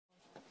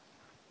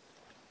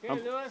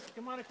Okay, Lewis,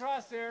 come on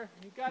across there.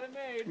 You got it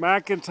made.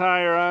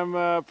 McIntyre,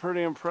 I'm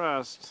pretty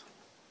impressed.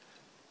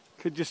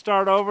 Could you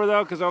start over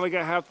though? Because I only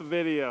got half the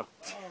video.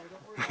 Oh,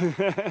 don't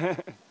worry about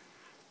it.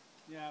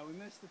 Yeah, we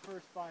missed the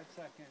first 5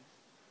 seconds,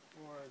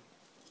 or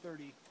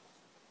 30,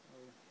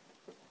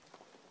 or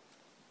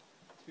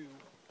 2.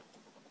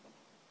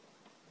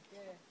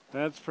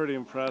 That's pretty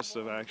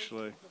impressive,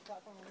 actually.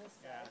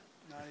 Yeah,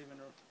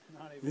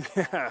 not even.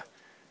 Yeah,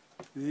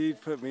 he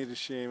put me to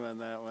shame on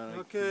that one.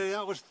 Okay,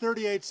 that was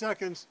 38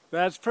 seconds.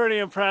 That's pretty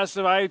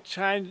impressive. I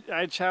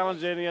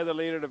challenge any other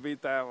leader to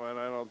beat that one.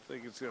 I don't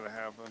think it's going to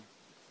happen.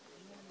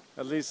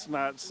 At least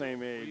not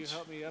same age. Will you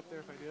help me up there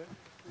if I do it?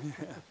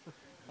 Yeah.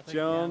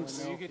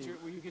 Jones. Will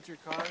you get your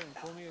car and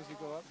pull me as you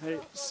go up? Hey,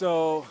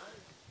 so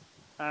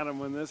Adam,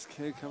 when this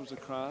kid comes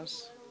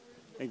across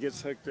and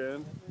gets hooked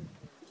in,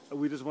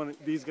 we just want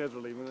to, these guys are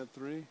leaving at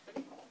 3,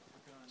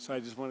 so I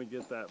just want to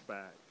get that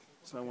back.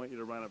 So I want you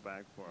to run it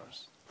back for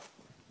us.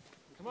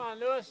 Come on,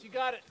 Lewis, you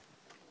got it.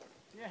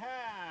 Yeah.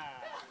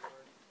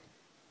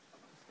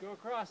 Let's go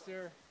across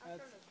there.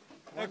 That's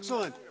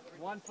Excellent.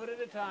 1 foot at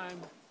a time.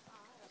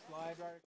 Slide right.